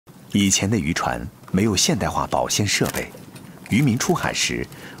以前的渔船没有现代化保鲜设备，渔民出海时，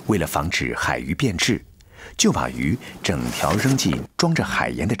为了防止海鱼变质，就把鱼整条扔进装着海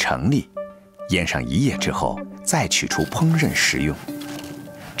盐的盛里，腌上1夜之后，再取出烹饪食用。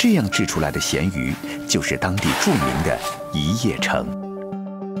这样制出来的咸鱼就是当地著名的1夜城。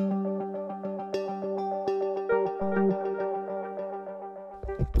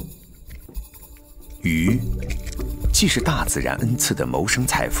鱼既是大自然恩赐的谋生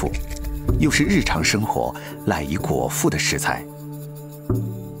财富，又是日常生活赖以果腹的食材。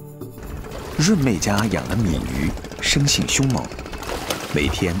润妹家养了闽鱼，生性凶猛，每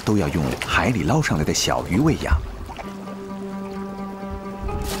天都要用海里捞上来的小鱼喂养。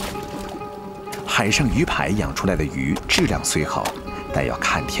海上鱼排养出来的鱼质量虽好，但要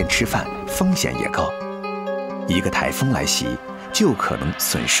看天吃饭，风险也高。一个台风来袭，就可能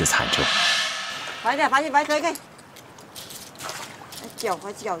损失惨重。快点，快去摆水去！搅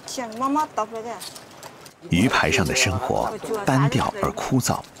和搅呛，慢慢倒回来。鱼排上的生活单调而枯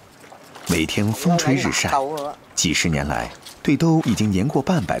燥，每天风吹日晒，几十年来，对都已经年过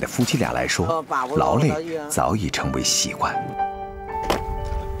半百的夫妻俩来说，劳累早已成为习惯。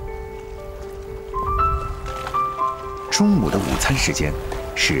中午的午餐时间，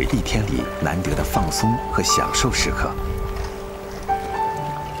是一天里难得的放松和享受时刻。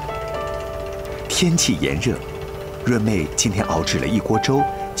天气炎热，润妹今天熬制了一锅粥，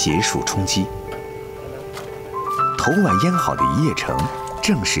解暑充饥。头晚腌好的1夜城，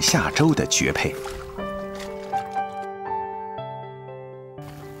正是下粥的绝配。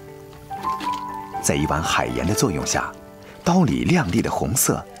在一碗海盐的作用下，刀里亮丽的红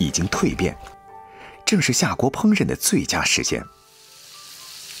色已经蜕变，正是下锅烹饪的最佳时间。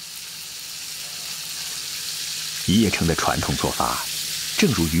1夜城的传统做法，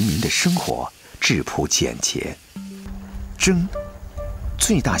正如渔民的生活。质朴简洁，蒸，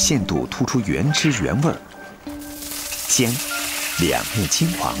最大限度突出原汁原味儿；煎，两面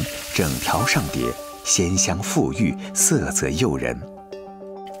金黄，整条上碟，鲜香馥郁，色泽诱人；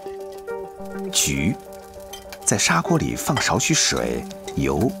焗，在砂锅里放少许水、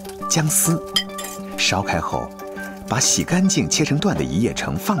油、姜丝，烧开后，把洗干净切成段的1夜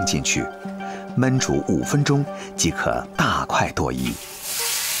城放进去，焖煮5分钟即可大快朵颐。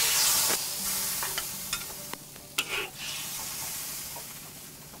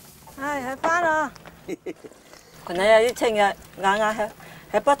係翻啦！佢哋有啲清嘅硬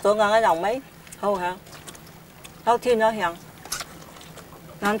係不咗硬嘅油味，好香，好甜好香，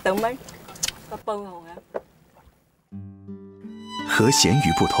硬豆味，個煲好香。和咸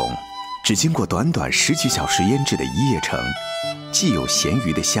鱼不同，只经过短短10几小时腌制的1夜城，既有咸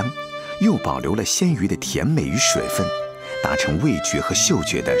鱼的香，又保留了鲜鱼的甜美与水分，达成味觉和嗅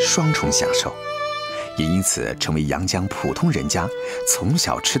觉的双重享受。也因此成为阳江普通人家从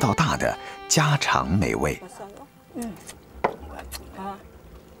小吃到大的家常美味。好，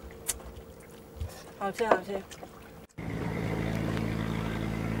好吃好吃。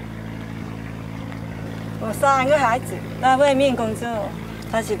我3个孩子在外面工作，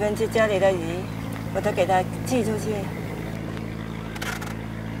他喜欢吃家里的鱼，我都给他寄出去。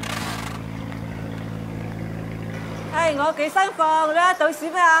我幾辛苦呢？到時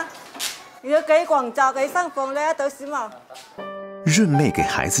咩啊？要幾廣州幾辛苦呢？到時嘛。润妹给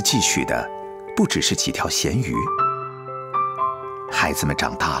孩子寄去的，不只是几条咸鱼。孩子们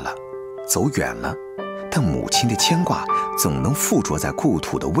长大了，走远了，但母亲的牵挂总能附着在故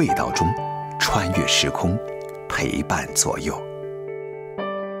土的味道中，穿越时空，陪伴左右。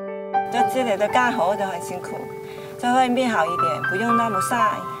在这里的干活都很辛苦，在外面好一点，不用那么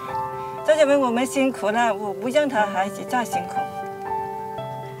晒。在这边我们辛苦了，我不让他孩子再辛苦。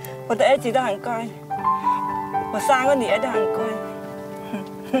我的儿子都很乖，我3个女儿都很乖。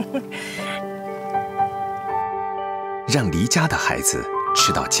让离家的孩子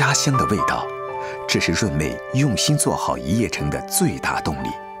吃到家乡的味道，这是润妹用心做好1夜城的最大动力。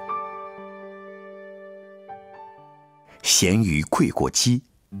咸鱼贵过鸡，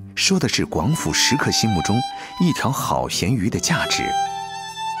说的是广府食客心目中一条好咸鱼的价值。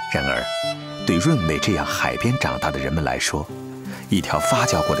然而，对润妹这样海边长大的人们来说，一条发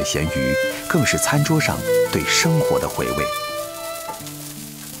酵过的咸鱼更是餐桌上对生活的回味。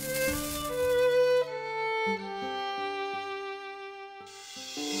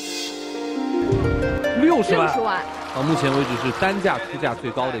60万，到目前为止是单价出价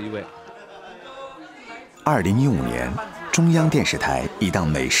最高的一位。2015年，中央电视台一档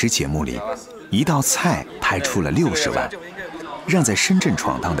美食节目里，一道菜拍出了60万。让在深圳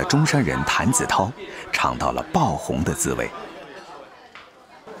闯荡的中山人谭子涛尝到了爆红的滋味。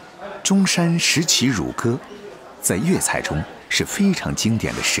中山石岐乳鸽，在粤菜中是非常经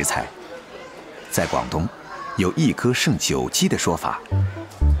典的食材。在广东，有一鸽胜九鸡的说法。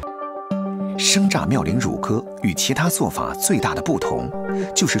生炸妙龄乳鸽与其他做法最大的不同，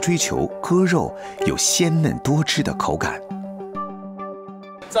就是追求鸽肉有鲜嫩多汁的口感。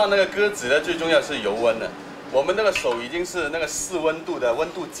炸那个鸽子呢，最重要是油温的。我们那个手已经是那个试温度的温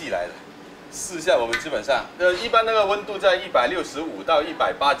度计来的，试一下我们基本上，一般那个温度在165到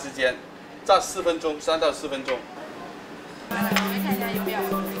180之间，炸4分钟，3到4分钟。我们看一下有没有？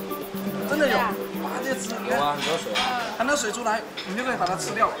真的有，把它这吃，有啊，很多水啊，它那水出来，你就可以把它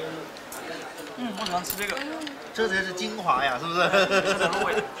吃掉。我喜欢吃这个，这才是精华呀，是不是？入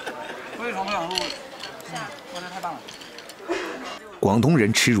味，非常入味，是啊，我觉得太棒了。广东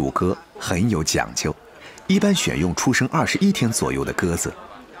人吃乳鸽很有讲究，一般选用出生21天左右的鸽子，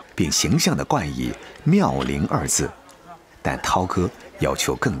并形象地冠以“妙龄”2字。但饕鸽要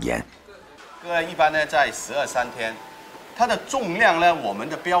求更严，鸽一般呢在12、13天，它的重量呢，我们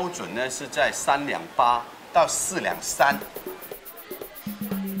的标准呢是在3两8到4两3。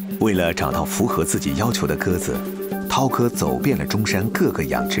为了找到符合自己要求的鸽子，饕哥走遍了中山各个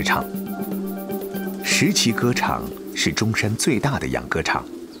养殖场。石岐鸽场是中山最大的养鸽场，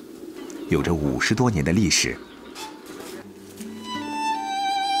有着50多年的历史。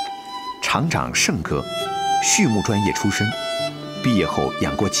厂长盛哥，畜牧专业出身，毕业后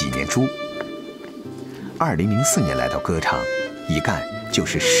养过几年猪。2004年来到鸽场，一干就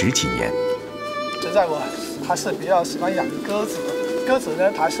是10几年。实在我还是比较喜欢养鸽子的。鸽子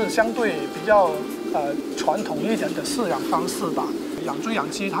呢，它是相对比较传统一点的饲养方式吧。养猪养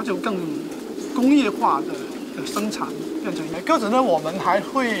鸡，它就更工业化的生产变成鸽子呢，我们还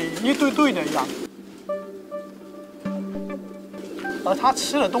会一对对的养。而它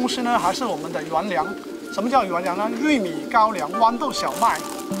吃的东西呢，还是我们的原粮。什么叫原粮呢？玉米、高粱、豌豆、小麦。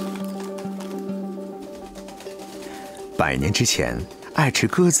100年之前，爱吃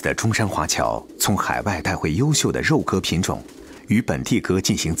鸽子的中山华侨从海外带回优秀的肉鸽品种，与本地鸽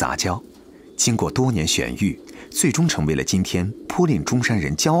进行杂交，经过多年选育，最终成为了今天颇令中山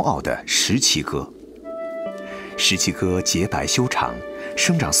人骄傲的石岐鸽。石岐鸽洁白修长，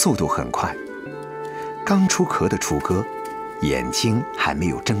生长速度很快。刚出壳的雏鸽，眼睛还没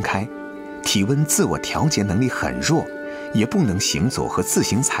有睁开，体温自我调节能力很弱，也不能行走和自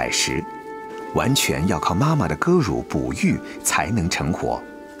行采食，完全要靠妈妈的鸽乳哺育才能成活。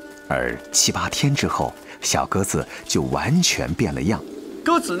而7、8天之后，小鸽子就完全变了样。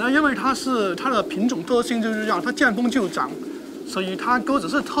鸽子呢，因为它的品种特性就是这样，它见风就长，所以它鸽子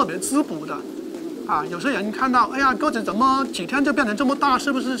是特别滋补的。有些人看到，哎呀，鸽子怎么几天就变成这么大？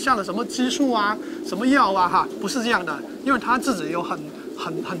是不是下了什么激素啊、什么药啊？不是这样的，因为它自己有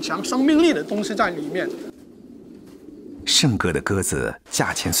很强生命力的东西在里面。盛哥的鸽子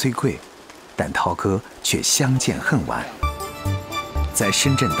价钱虽贵，但饕哥却相见恨晚。在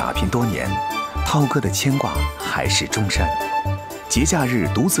深圳打拼多年，饕哥的牵挂还是中山。节假日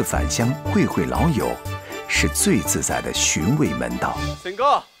独自返乡会会老友，是最自在的寻味門道。成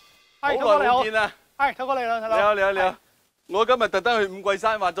哥，好耐冇見啊！係，饕哥你好，你好。我今日特登去五桂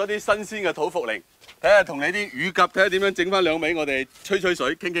山挖咗啲新鮮嘅土茯苓，睇下同你啲乳鴿睇下點樣整翻2味，我哋吹吹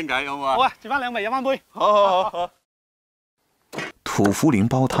水，傾傾偈，好唔好啊？好啊，煮翻2味，飲翻杯。好。土茯苓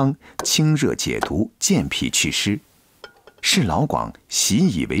煲汤，清熱解毒，健脾祛濕，是老廣習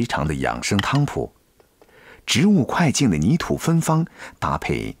以為常的養生湯譜。植物快進的泥土芬芳，搭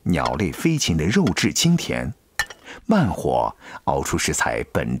配鳥類飛禽的肉質清甜，慢火熬出食材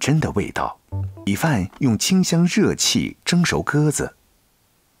本真的味道。米飯用清香熱氣蒸熟鴿子，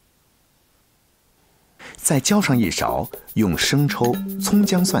再澆上一勺用生抽、葱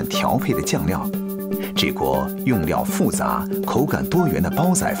姜蒜調配的醬料。這鍋用料複雜、口感多元的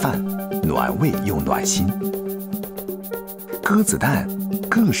煲仔飯，暖胃又暖心。鴿子蛋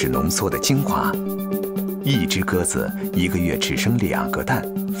更是濃縮的精華，一隻鴿子1個月只生2個蛋，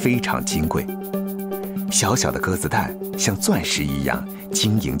非常金貴。小小的鴿子蛋像鑽石一樣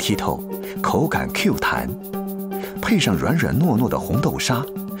晶瑩剔透，口感 Q 彈，配上軟軟糯糯的紅豆沙，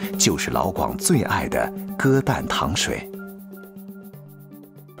就是老廣最愛的鴿蛋糖水。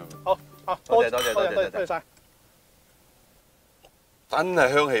多謝晒，真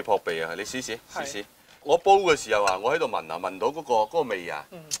係香氣撲鼻啊！你試試。我煲嘅時候啊，我喺度聞到嗰個味啊，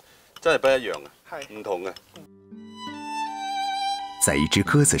真係不一樣啊，唔同嘅。在一只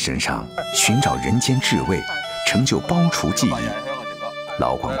鴿子身上尋找人間至味，成就包廚技藝。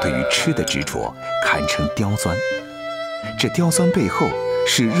老廣對於吃的執着堪稱刁鑽，這刁鑽背後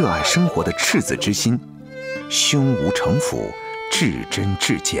是熱愛生活的赤子之心，胸無城府，至真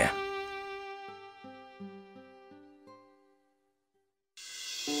至儉。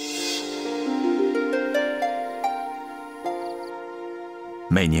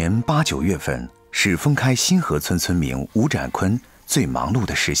每年8、9月份是封开新河村村民吴展坤最忙碌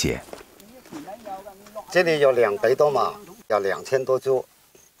的时节。这里有200多亩，有2000多株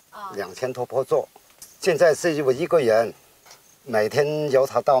，2000多棵树。现在是我一个人，每天由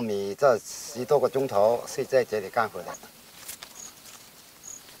头到尾这10多个钟头是在这里干活的。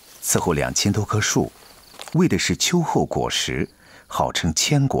伺候2000多棵树，为的是秋后果实，号称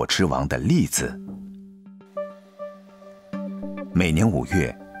千果之王的栗子。每年5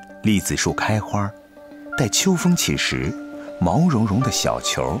月，栗子树开花，待秋风起时，毛茸茸的小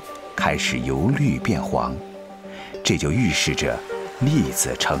球开始由绿变黄，这就预示着栗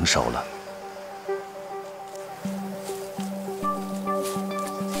子成熟了。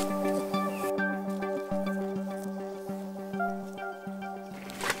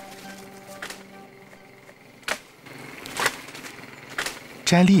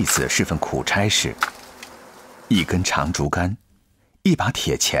摘栗子是份苦差事，一根长竹竿，一把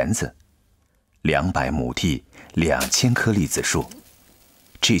铁钳子，200亩地，2000棵栗子树，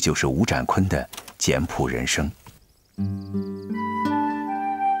这就是吴展坤的简朴人生。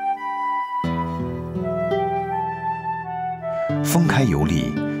封开油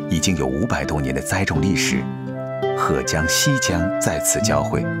栗已经有500多年的栽种历史，河江、西江在此交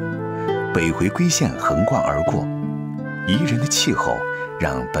汇，北回归线横贯而过，宜人的气候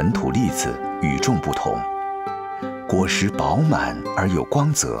让本土栗子与众不同，果实饱满而有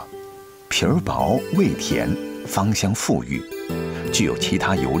光泽，皮儿薄味甜，芳香馥郁，具有其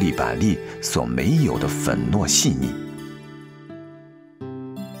他油栗板栗所没有的粉糯细腻。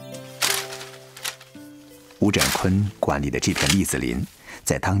吴展坤管理的这片栗子林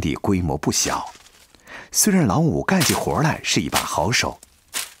在当地规模不小，虽然老吴干起活来是一把好手，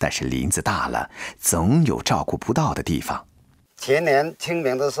但是林子大了，总有照顾不到的地方。前年清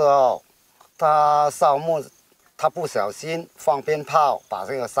明的时候，他扫墓，他不小心放鞭炮，把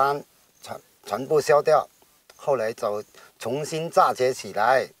这个山全部烧掉，后来就重新炸结起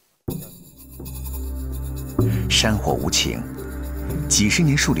来。山火无情，几十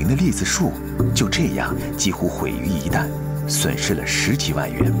年树龄的栗子树就这样几乎毁于一旦，损失了10几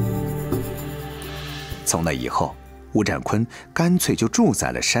万元。从那以后，吴展坤干脆就住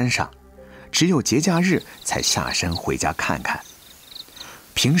在了山上，只有节假日才下山回家看看。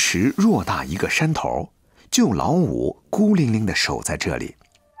平时偌大一个山头，就老五孤零零地守在这里。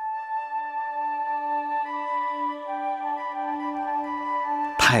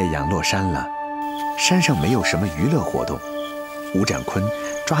太阳落山了，山上没有什么娱乐活动，吴展坤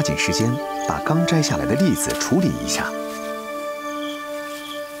抓紧时间把刚摘下来的栗子处理一下。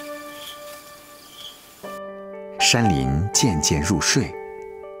山林渐渐入睡，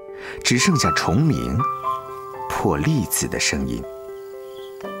只剩下虫鸣、破栗子的声音。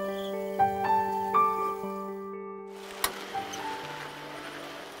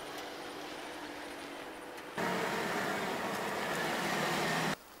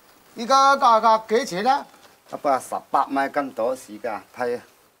依家大概幾錢啊？差不多18蚊斤到時㗎，係。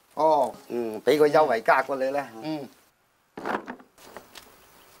哦，俾個優惠價過你啦。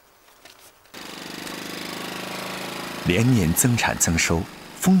连年增产增收，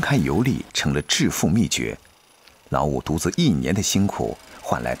封开油栗成了致富秘诀。老五独自1年的辛苦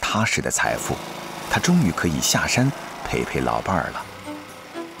换来踏实的财富，他终于可以下山陪陪老伴儿了。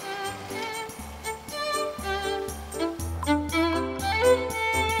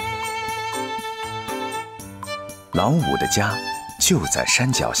老五的家就在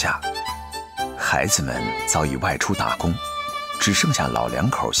山脚下，孩子们早已外出打工，只剩下老2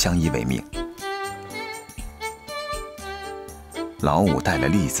口相依为命。老五带了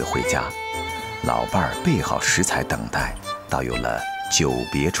栗子回家，老伴儿备好食材等待，倒有了久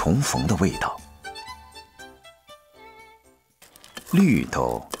别重逢的味道。绿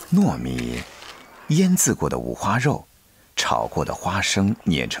豆、糯米、腌制过的五花肉、炒过的花生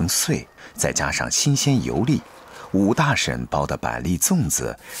碾成碎，再加上新鲜油栗，武大婶包的板栗粽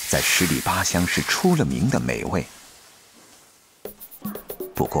子，在十里八乡是出了名的美味。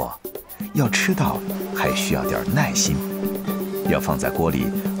不过，要吃到还需要点耐心，要放在锅里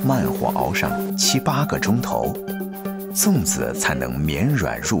慢火熬上7、8个钟头，粽子才能绵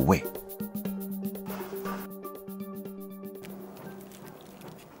软入味。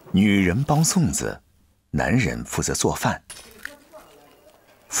女人包粽子，男人负责做饭。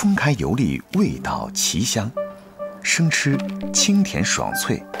封开油栗，味道奇香。生吃清甜爽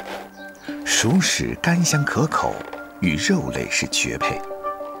脆，熟食甘香可口，与肉类是绝配。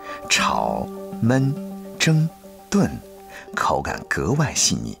炒、焖、蒸、炖，口感格外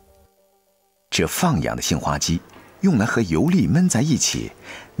细腻。这放养的杏花鸡，用来和油栗焖在一起，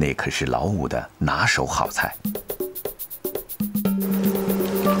那可是老五的拿手好菜。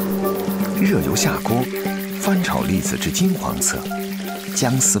热油下锅，翻炒栗子至金黄色，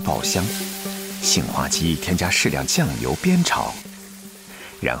姜丝爆香，杏花鸡添加适量酱油煸炒，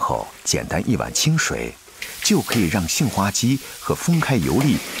然后简单一碗清水，就可以让杏花鸡和分开油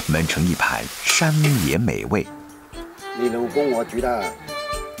粒焖成一盘山野美味。你老公我煮的。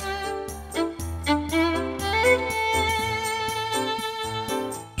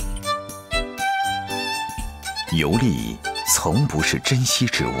 油粒从不是珍稀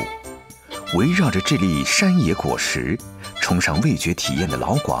之物，围绕着这粒山野果实，崇尚味觉体验的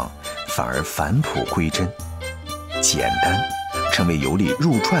老广，反而返璞归真，简单成为油粒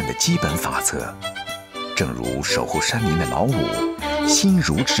入传的基本法则。正如守护山林的老五，心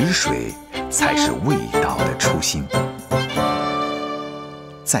如止水，才是味道的初心。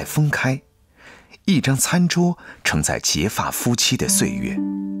在分开，一张餐桌承载结发夫妻的岁月，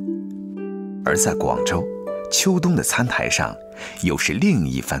而在广州。 秋冬的餐台上，又是另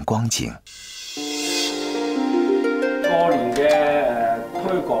一番光景。過年嘅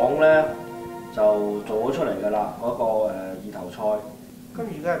推廣咧，就做咗出嚟㗎啦，嗰個意頭菜。咁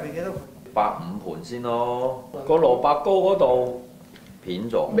而家係俾幾多150盤先咯。個蘿蔔糕嗰度片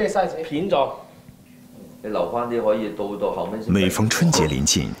狀。咩 size？ 片狀。你留翻啲可以到後面先。每逢春節臨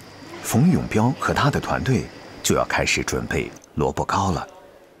近，馮永彪和他的團隊就要開始準備蘿蔔糕了。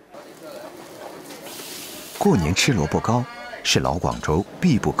 过年吃萝卜糕是老广州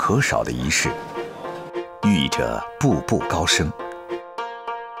必不可少的仪式，寓意着步步高升。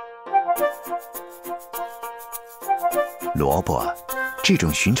萝卜这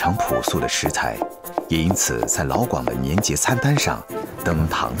种寻常朴素的食材，也因此在老广的年节餐单上登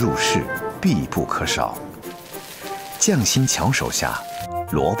堂入室，必不可少。匠心巧手下，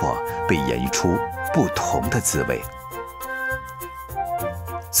萝卜被演绎出不同的滋味。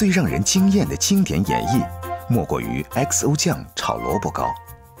最让人惊艳的经典演绎。 莫过于 XO 酱炒萝卜糕，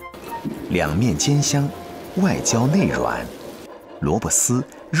两面煎香，外焦内软，萝卜丝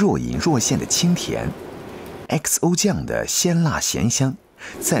若隐若现的清甜 ，XO 酱的鲜辣咸香，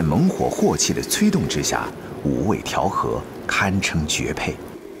在猛火镬气的催动之下，五味调和，堪称绝配。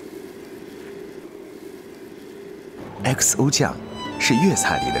XO 酱是粤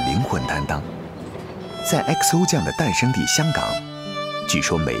菜里的灵魂担当，在 XO 酱的诞生地香港。 据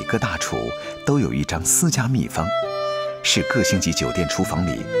说每个大厨都有一张私家秘方，是各星級酒店廚房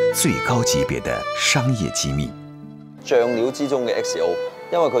里最高級別嘅商業機密。醬料之中嘅 XO，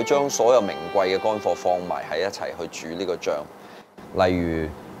 因為佢將所有名貴嘅乾貨放埋喺一齊去煮呢個醬，例如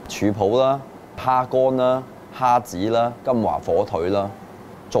柱脯啦、蝦乾啦、蝦子啦、金華火腿啦，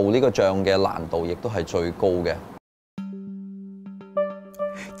做呢個醬嘅難度亦都係最高嘅。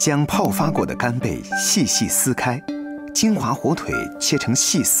將泡發過的乾貝細細撕開。 金華火腿切成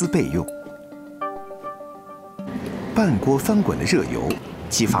細絲備用。半鍋翻滾的熱油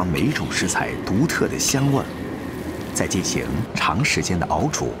激發每種食材獨特的香味，再進行長時間的熬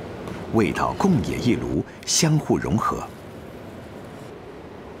煮，味道共冶一爐，相互融合。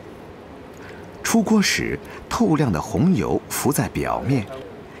出鍋時，透亮的紅油浮在表面，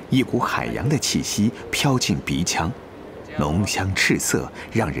一股海洋的氣息飄進鼻腔，濃香赤色，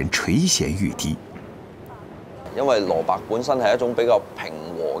讓人垂涎欲滴。 因為蘿蔔本身係一種比較平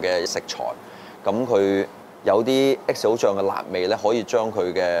和嘅食材，咁佢有啲 XO 醬嘅辣味咧，可以將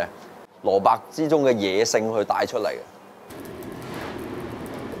佢嘅蘿蔔之中嘅野性去帶出嚟嘅。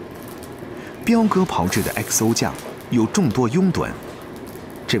彪哥炮製的 XO 醬有眾多擁躉，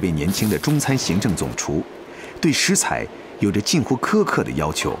這位年輕的中餐行政總廚對食材有着近乎苛刻的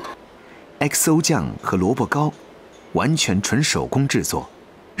要求。XO 醬和蘿蔔糕完全純手工製作，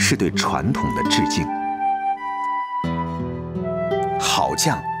是對傳統的致敬。 好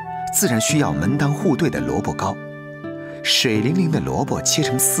醬，自然需要門當戶對的蘿蔔糕。水靈靈的蘿蔔切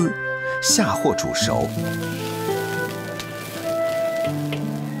成絲，下鑊煮熟。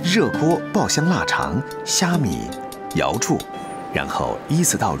熱鍋爆香臘腸、蝦米，搖住，然後依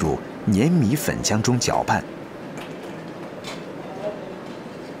次倒入粘米粉漿中攪拌，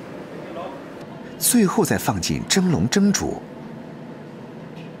最後再放進蒸籠蒸煮。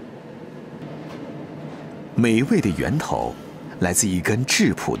美味的源頭。 來自一根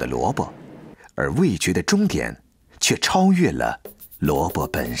質樸的蘿蔔，而味覺的終點卻超越了蘿蔔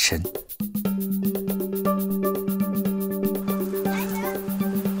本身。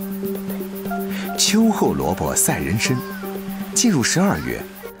秋後蘿蔔賽人參，進入12月，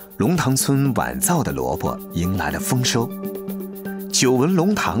龍塘村晚造的蘿蔔迎來了豐收。久聞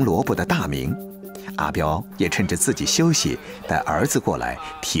龍塘蘿蔔的大名，阿彪也趁着自己休息，帶兒子過來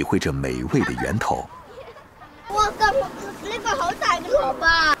體會這美味的源頭。哇！咁呢個好大嘅蘿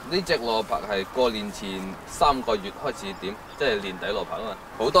蔔，呢隻蘿蔔係過年前3個月開始點，即係年底蘿蔔啊嘛。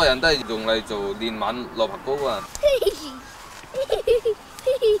好多人都係用嚟做年晚蘿蔔糕啊。蘿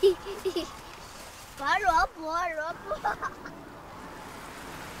蔔。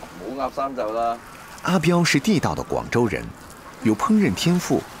冇鴨三就啦。阿彪是地道的广州人，有烹饪天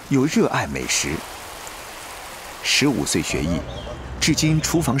赋，又热爱美食。15岁学艺，至今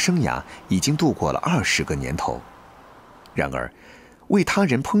厨房生涯已经度过了20个年头。然而，为他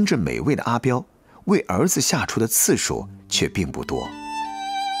人烹饪美味的阿彪，为儿子下厨的次数却并不多。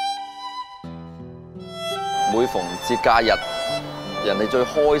每逢節假日，人哋最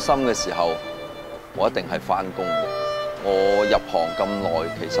開心嘅時候，我一定係返工嘅。我入行咁耐，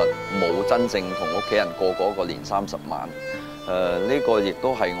其實冇真正同屋企人過嗰個年30晚。呢個亦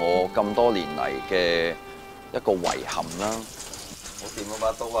都係我咁多年嚟嘅一個遺憾啦。我掂嗰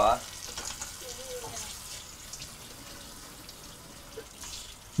把刀啊！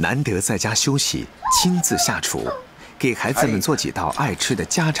难得在家休息，亲自下厨，给孩子们做几道爱吃的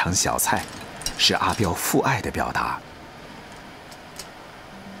家常小菜，是阿彪父爱的表达。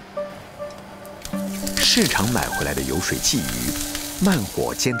市场买回来的油水鲫鱼，慢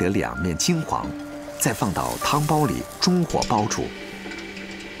火煎得两面金黄，再放到汤包里中火煲煮。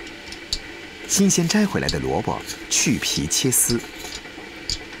新鲜摘回来的萝卜去皮切絲。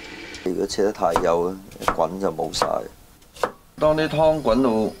如果切得太幼，滾就冇晒。當啲湯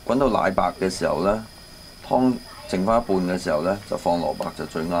滾到奶白嘅時候咧，湯剩翻一半嘅時候咧，就放蘿蔔就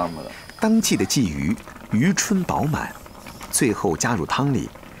最啱噶啦。當季的鲫魚，魚春飽滿，最後加入湯裡，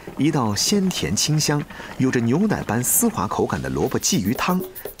一道鮮甜清香、有着牛奶般絲滑口感的蘿蔔鲫魚湯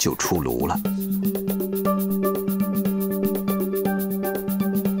就出爐了。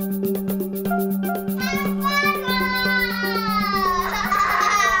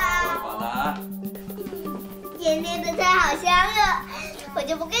甜甜的菜好香啊！我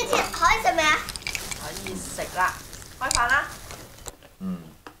就不跟吃，可以食未啊？可以食啦，開飯啦。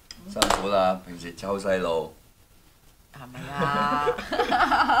辛苦啦，平時湊細路。係咪啊？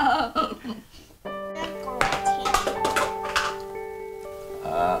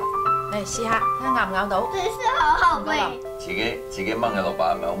嚟試下，睇下咬唔咬到。真是好好味。自己掹嘅蘿蔔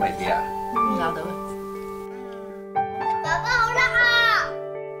係咪好味啲啊？咬到啊！爸爸好辣啊！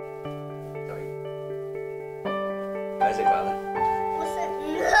快食飯啦！不是，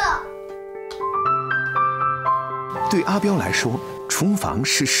熱。对阿彪来说，厨房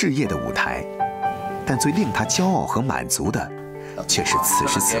是事业的舞台，但最令他骄傲和满足的，却是此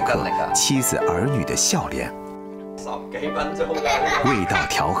时此刻妻子儿女的笑脸。10幾分鐘。味道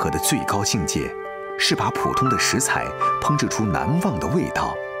調和的最高境界，是把普通的食材烹製出難忘的味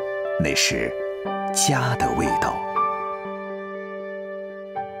道，那是家的味道。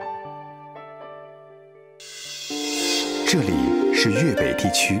这里是粤北地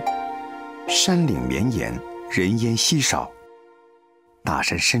区，山岭绵延，人烟稀少。大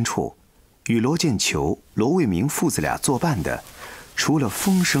山深处，与罗建球、罗卫民父子俩作伴的，除了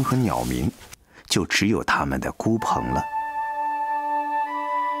风声和鸟鸣，就只有他们的菇棚了。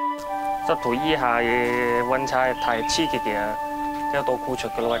濕土以下嘅溫差太刺激嘅，有到菇出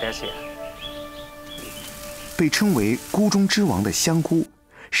嘅咯，這些。被稱為“菇中之王”的香菇，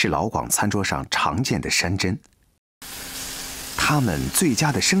是老廣餐桌上常見的山珍。它們最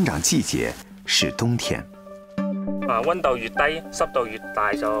佳的生長季節是冬天。溫度越低，濕度越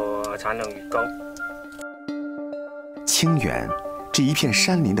大，就產量越高。清遠這一片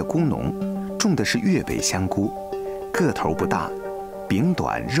山林的菇農種的是粵北香菇，個頭不大，柄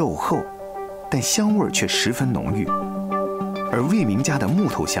短肉厚，但香味卻十分濃郁。而魏明家的木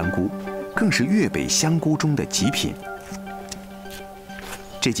頭香菇，更是粵北香菇中的極品。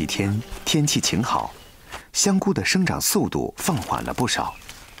這幾天天氣晴好，香菇的生長速度放緩了不少。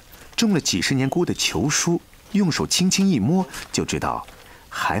種了幾十年菇的球叔，用手輕輕一摸，就知道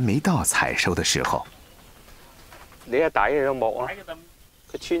還沒到採收的時候。你一打嘢都冇啊，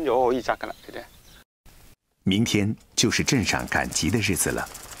佢穿咗可以摘噶啦，佢哋。明天就是鎮上趕集的日子了，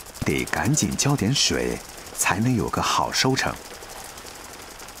得趕緊澆點水，才能有個好收成。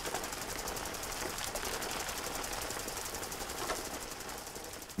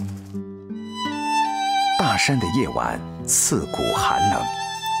大山的夜晚刺骨寒冷，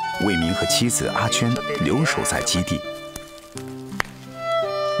魏明和妻子阿娟留守在基地。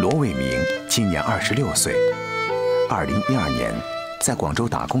羅衛明今年26歲，2012年在廣州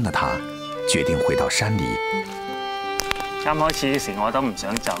打工的他，決定回到山裏。啱開始嘅時我都唔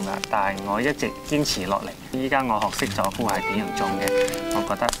想走㗎，但係我一直堅持落嚟。依家我學識咗菇係點樣種嘅，我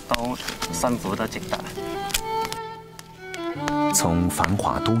覺得都辛苦都值得。從繁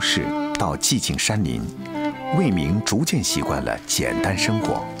華都市到寂靜山林，魏明逐漸習慣了簡單生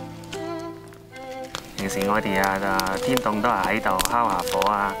活。平時我哋天凍都係喺度烤下火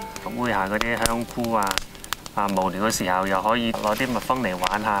啊，煨下嗰啲香菇啊，無聊嘅時候又可以攞啲蜜蜂嚟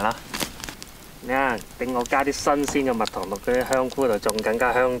玩下啦。你睇，等我加啲新鮮嘅蜜糖落嗰啲香菇度，仲更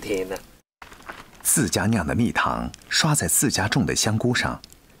加香甜啊！自家酿的蜜糖刷在自家种的香菇上，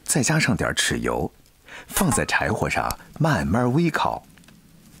再加上点豉油，放在柴火上慢慢微烤，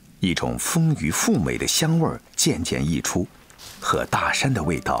一种丰腴富美的香味渐渐溢出，和大山的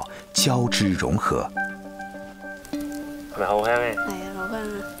味道交织融合。係咪好香嘅？係啊，好香啊！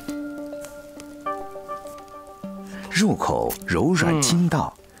入口柔软筋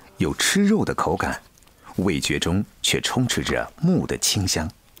道，有吃肉的口感，味觉中却充斥着木的清香。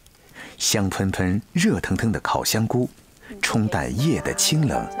香喷喷、热腾腾的烤香菇，冲淡夜的清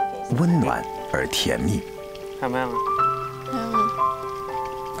冷，温暖而甜蜜。香唔香啊？香啊！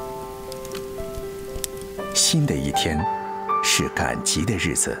新的一天，是赶集的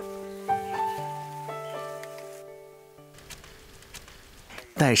日子。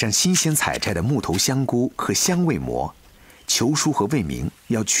带上新鲜采摘的木头香菇和香味馍，裘叔和魏明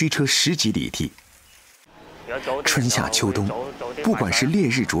要驱车10几里地。春夏秋冬，不管是烈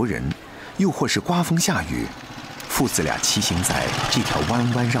日灼人，又或是刮风下雨，父子俩骑行在这条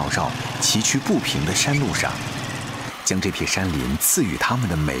弯弯绕绕、崎岖不平的山路上，将这片山林赐予他们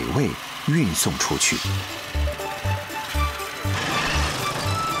的美味运送出去。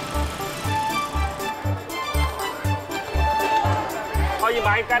可以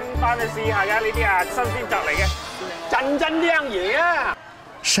買斤翻去試下㗎，呢啲新鮮摘嚟嘅，真靚嘢啊！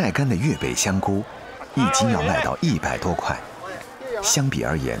晒干的粵北香菇，一斤要卖到100多塊。相比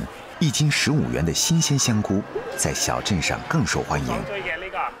而言，1斤15元的新鲜香菇在小镇上更受欢迎，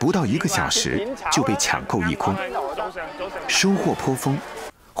不到1个小时就被抢购一空。收获颇丰，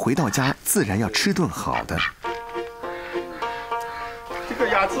回到家自然要吃顿好的。这个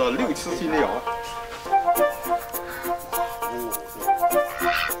鸭子6、7斤了。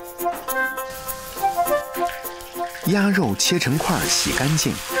鸭肉切成块，洗干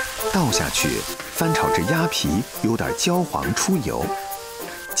净，倒下去，翻炒至鸭皮有点焦黄出油，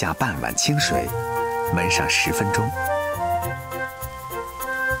加半碗清水，焖上10分钟。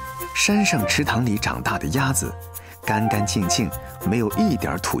山上池塘里长大的鸭子，干干净净，没有一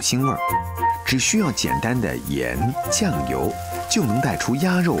点土腥味儿，只需要简单的盐、酱油，就能带出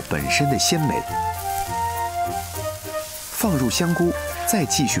鸭肉本身的鲜美。放入香菇，再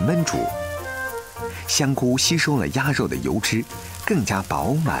继续焖煮。香菇吸收了鸭肉的油脂，更加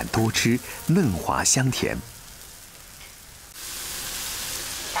饱满多汁，嫩滑香甜。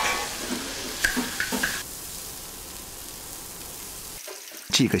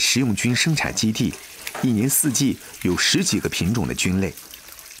这个食用菌生产基地，一年4季有10几个品种的菌类。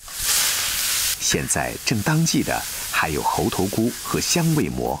现在正当季的还有猴头菇和香味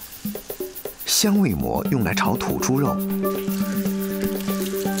馍。香味馍用来炒土猪肉。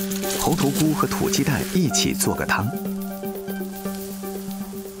猴头菇和土鸡蛋一起做个汤，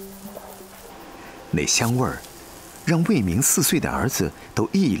那香味儿让魏明4岁的儿子都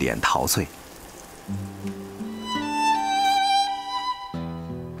一脸陶醉。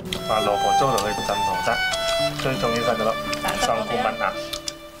把蘿蔔糟落去浸糖汁，最重要就係嗰粒香菇燜下。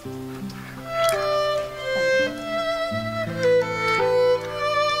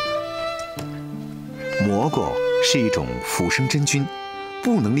蘑菇是一种腐生真菌。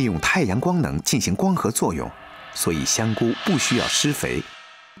不能利用太阳光能进行光合作用，所以香菇不需要施肥，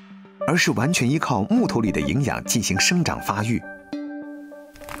而是完全依靠木头里的营养进行生长发育。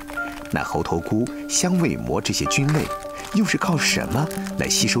那猴头菇、香味馍这些菌类，又是靠什么来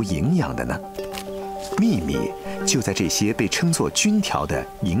吸收营养的呢？秘密就在这些被称作菌条的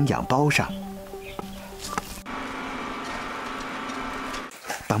营养包上。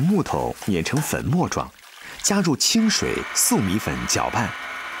把木头碾成粉末状。加入清水、粟米粉搅拌，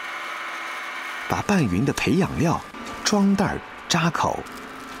把拌匀的培养料装袋扎口。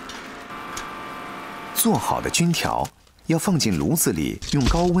做好的菌条要放进炉子里，用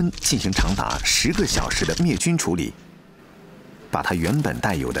高温进行长达10个小时的灭菌处理，把它原本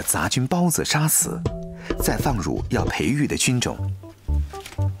带有的杂菌孢子杀死，再放入要培育的菌种。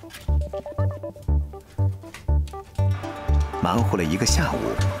忙活了1个下午。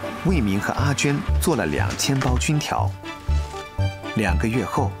魏明和阿娟做了2000包菌条。2个月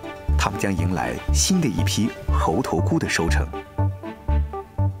后，他们将迎来新的一批猴头菇的收成。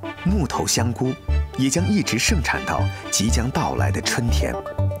木头香菇也将一直盛产到即将到来的春天。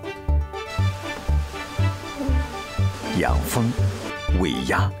养蜂、喂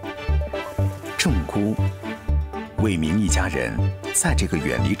鸭、种菇，魏明一家人在这个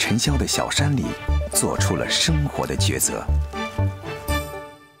远离尘嚣的小山里，做出了生活的抉择。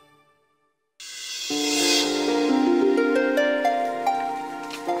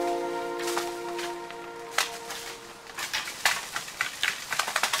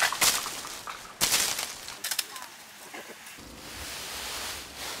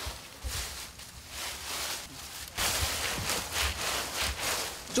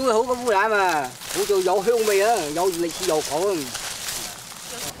最好嘅烏蘭啊，好就有香味啊，有歷史悠久啊。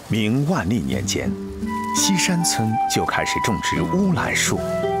明万历年间，西山村就开始种植烏蘭樹。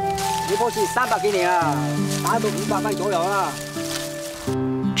呢棵樹300幾年啊，打到500米左右啦。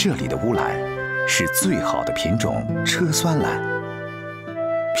这里的烏蘭是最好的品种车酸蘭，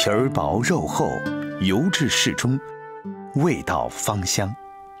皮儿薄肉厚，油质适中，味道芳香。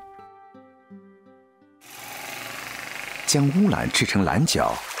将烏蘭制成蘭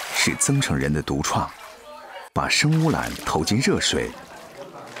角是增城人的独創，把生烏蘭投進熱水，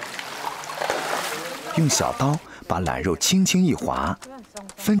用小刀把懶肉輕輕一劃，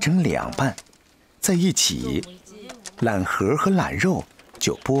分成2半，再一起，懶核和懶肉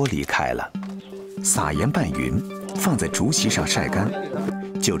就剝離開了，撒鹽拌勻，放在竹席上曬乾，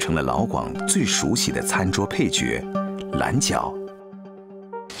就成了老廣最熟悉的餐桌配角——蘭角。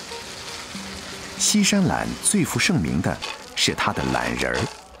西山蘭最负盛名的是它的懶仁儿，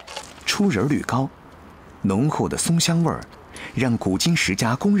出仁率高，浓厚的松香味儿，讓古今10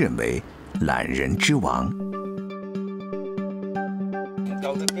家公認為懶人之王。研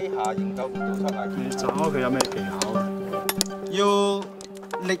究嘅機械研究唔到出嚟。斬開佢有咩技巧啊？要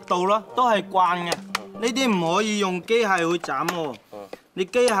力度咯，都係慣嘅。呢啲唔可以用機械去斬喎。你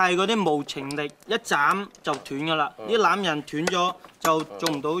機械嗰啲無情力，一斬就斷㗎啦。啲欖仁斷咗就做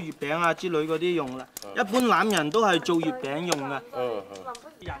唔到月餅啊之類嗰啲用啦。一般欖仁都係做月餅用嘅。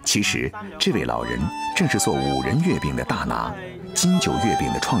其實，這位老人正是做5仁月餅的大拿，金九月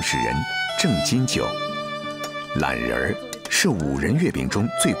餅的創始人鄭金九。懶仁兒是5仁月餅中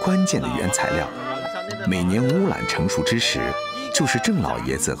最關鍵的原材料。每年烏蘭成熟之時，就是鄭老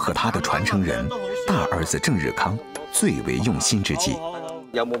爺子和他的傳承人大兒子鄭日康最為用心之際。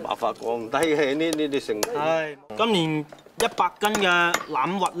有冇辦法降低呢啲成本？係今年100斤嘅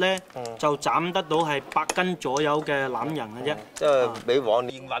欖核咧，就斬得到係8斤左右嘅欖仁嘅啫。即係比往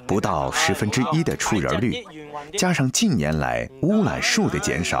年不到1/10的出仁率，加上近年來烏蘭樹的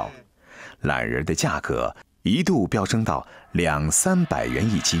減少，懶仁的價格一度飆升到200-300元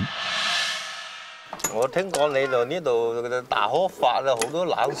一斤。我聽講你度呢度大開發啦，好多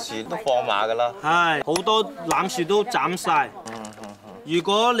欖樹都放埋㗎啦。係好多欖樹都斬晒。如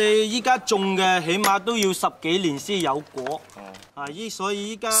果你依家種嘅，起碼都要10幾年先有果。所以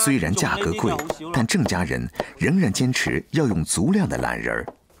依家雖然價格貴，但鄭家人仍然堅持要用足量的懶仁，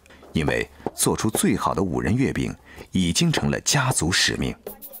因為做出最好的5仁月餅已經成了家族使命。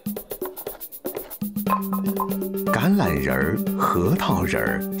橄欖仁、核桃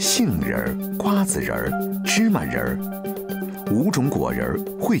仁、杏仁、瓜子仁、芝麻仁，5種果仁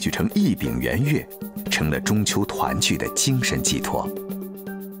匯聚成一餅圓月，成了中秋團聚的精神寄託。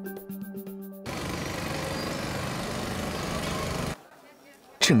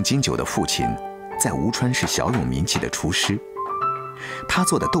鄭金九的父親在吳川是小有名氣的廚師，他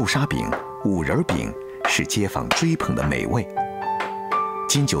做的豆沙餅、5仁餅是街坊追捧的美味。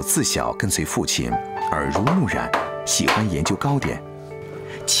金九自小跟隨父親耳濡目染，喜歡研究糕點。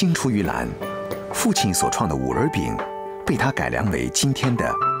青出於藍，父親所創的5仁餅被他改良為今天的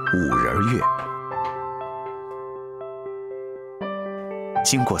5仁月。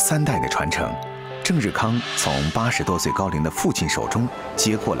經過3代的傳承，鄭日康從80多歲高齡的父親手中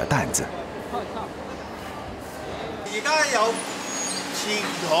接過了擔子。而家有傳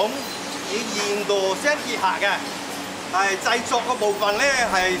統與現代相結合嘅，係製作嘅部分咧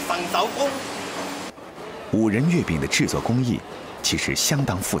係純手工。5仁月餅的製作工藝其實相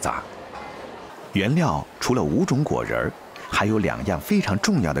當複雜，原料除了5種果仁，還有2樣非常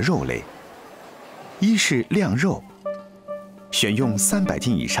重要的肉類，一是晾肉，選用300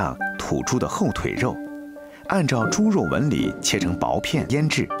斤以上土豬的後腿肉，按照豬肉紋理切成薄片醃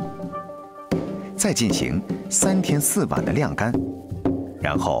製，再進行3天4晚的晾乾，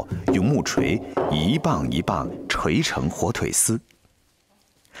然後用木錘一磅一磅錘成火腿絲。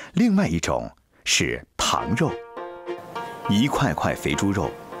另外一種是糖肉，一塊塊肥豬肉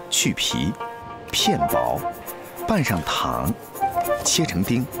去皮，片薄，拌上糖，切成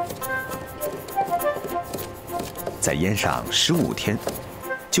丁，再醃上15天，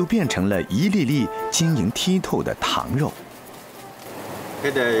就變成了一粒粒晶瑩剔透的糖肉。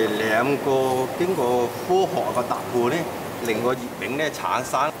佢哋2個經過科學嘅搭配咧，令個月餅咧產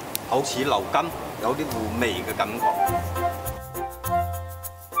生好似流金，有啲糊味嘅感覺。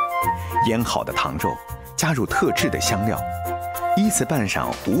醃好的糖肉加入特製的香料，依次拌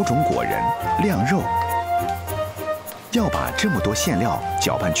上5種果仁、晾肉。要把這麼多餡料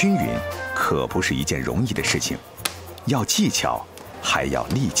攪拌均勻，可不是一件容易的事情，要技巧，還要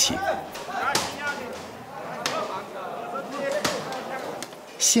力氣。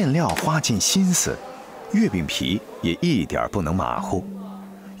餡料花盡心思，月餅皮也一點不能馬虎。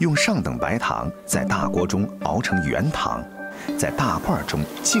用上等白糖在大锅中熬成原糖，在大罐中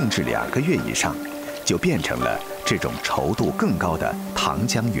静置2个月以上，就变成了这种稠度更高的糖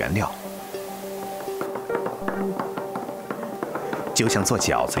浆原料。就像做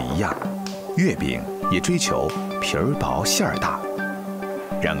饺子一样，月饼也追求皮儿薄馅儿大。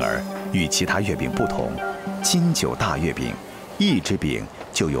然而，与其他月饼不同，金9大月饼1只饼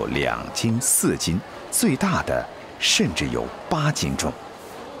就有2斤、4斤，最大的甚至有8斤重。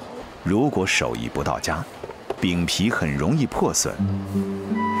如果手艺不到家，饼皮很容易破损。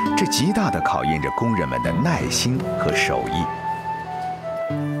这极大地考验着工人们的耐心和手艺。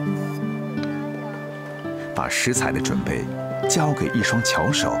把食材的准备交给一双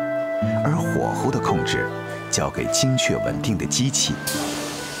巧手，而火候的控制交给精确稳定的机器。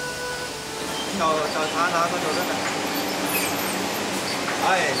就睇下嗰度得㗎。係，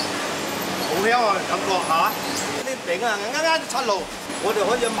好香啊！感覺下啲餅啊，啱出爐，我哋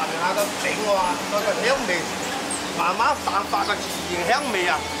可以聞下個餅喎，個香味，慢慢散發個自然香味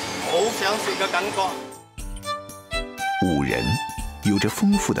啊，好想食嘅感覺。五仁有着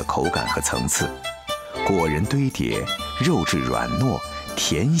豐富的口感和層次，果仁堆疊，肉質軟糯，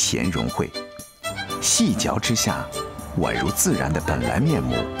甜鹹融匯，細嚼之下，宛如自然的本來面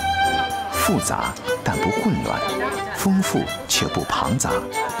目。複雜但不混亂，豐富卻不龐雜。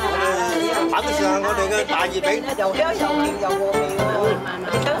擺得上我哋嘅大熱餅，又香又甜又和味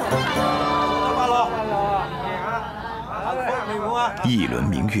喎。一輪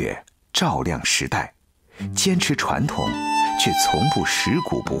明月照亮時代，堅持傳統，卻從不食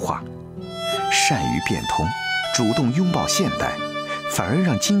古不化。善於變通，主動擁抱現代，反而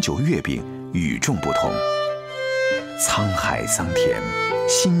讓金9月餅與眾不同。滄海桑田，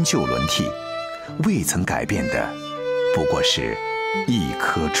新舊輪替，未曾改變的不過是一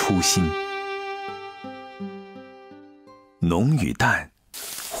顆初心。濃與淡，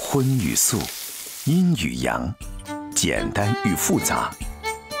荤與素，陰與陽，簡單與複雜，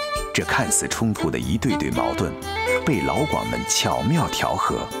這看似衝突的一對對矛盾，被老廣們巧妙調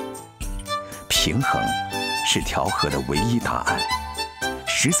和。平衡是調和的唯一答案。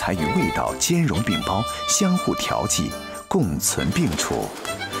食材與味道兼容並包，相互調劑，共存並處，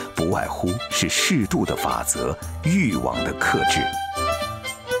不外乎是適度的法則，慾望的克制。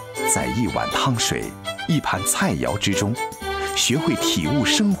在一碗湯水、一盤菜肴之中，學會體悟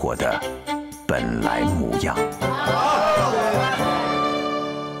生活的本來模樣。